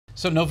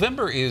So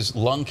November is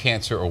Lung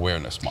Cancer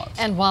Awareness Month.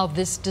 And while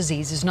this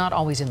disease is not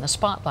always in the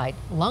spotlight,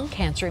 lung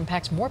cancer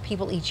impacts more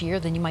people each year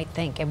than you might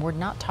think, and we're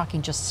not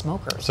talking just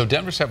smokers. So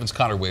Denver 7's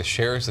Connor Wiss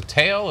shares the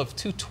tale of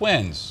two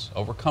twins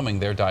overcoming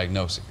their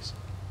diagnoses.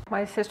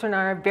 My sister and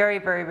I are very,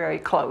 very, very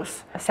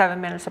close, 7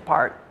 minutes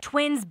apart.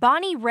 Twins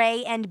Bonnie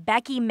Ray and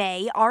Becky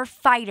May are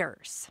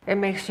fighters. It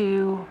makes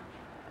you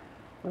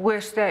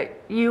wish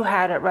that you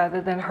had it rather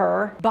than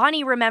her.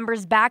 Bonnie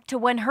remembers back to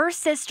when her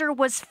sister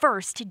was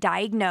first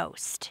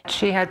diagnosed.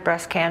 She had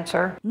breast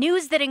cancer.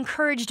 News that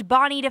encouraged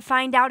Bonnie to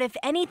find out if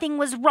anything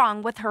was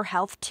wrong with her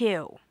health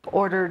too.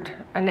 Ordered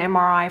an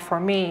MRI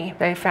for me.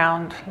 They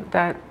found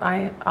that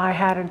I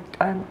had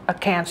a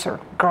cancer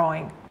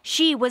growing.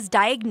 She was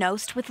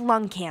diagnosed with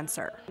lung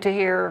cancer. To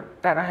hear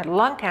that I had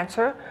lung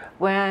cancer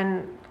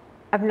when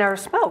I've never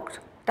smoked,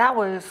 that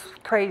was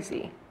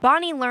crazy.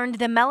 Bonnie learned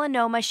the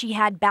melanoma she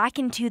had back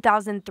in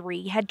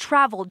 2003 had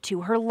traveled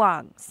to her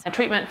lungs. The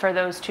treatment for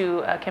those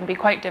two can be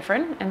quite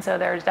different, and so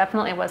there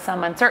definitely was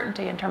some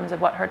uncertainty in terms of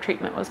what her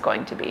treatment was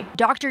going to be.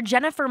 Dr.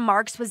 Jennifer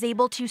Marks was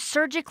able to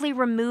surgically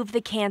remove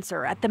the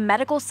cancer at the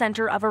Medical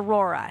Center of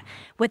Aurora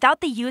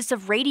without the use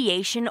of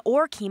radiation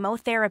or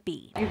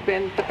chemotherapy. You've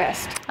been the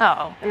best.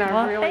 Oh, And I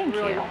well, really, thank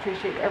really you.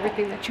 appreciate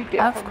everything that you did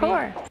Of for me.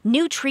 course.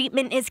 New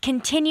treatment is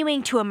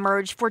continuing to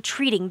emerge for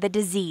treating the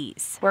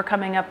disease. We're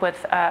coming up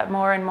with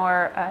more and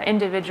more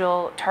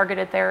individual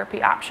targeted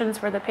therapy options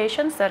for the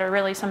patients that are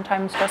really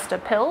sometimes just a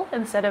pill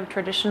instead of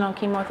traditional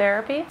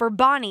chemotherapy. For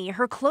Bonnie,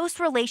 her close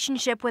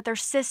relationship with her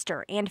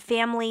sister and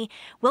family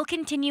will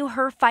continue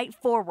her fight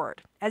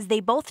forward as they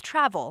both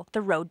travel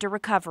the road to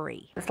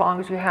recovery. As long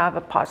as you have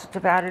a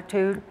positive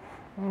attitude,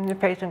 and your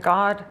faith in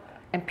God,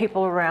 and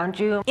people around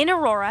you. In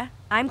Aurora,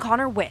 I'm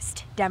Connor Wiss,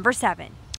 Denver 7.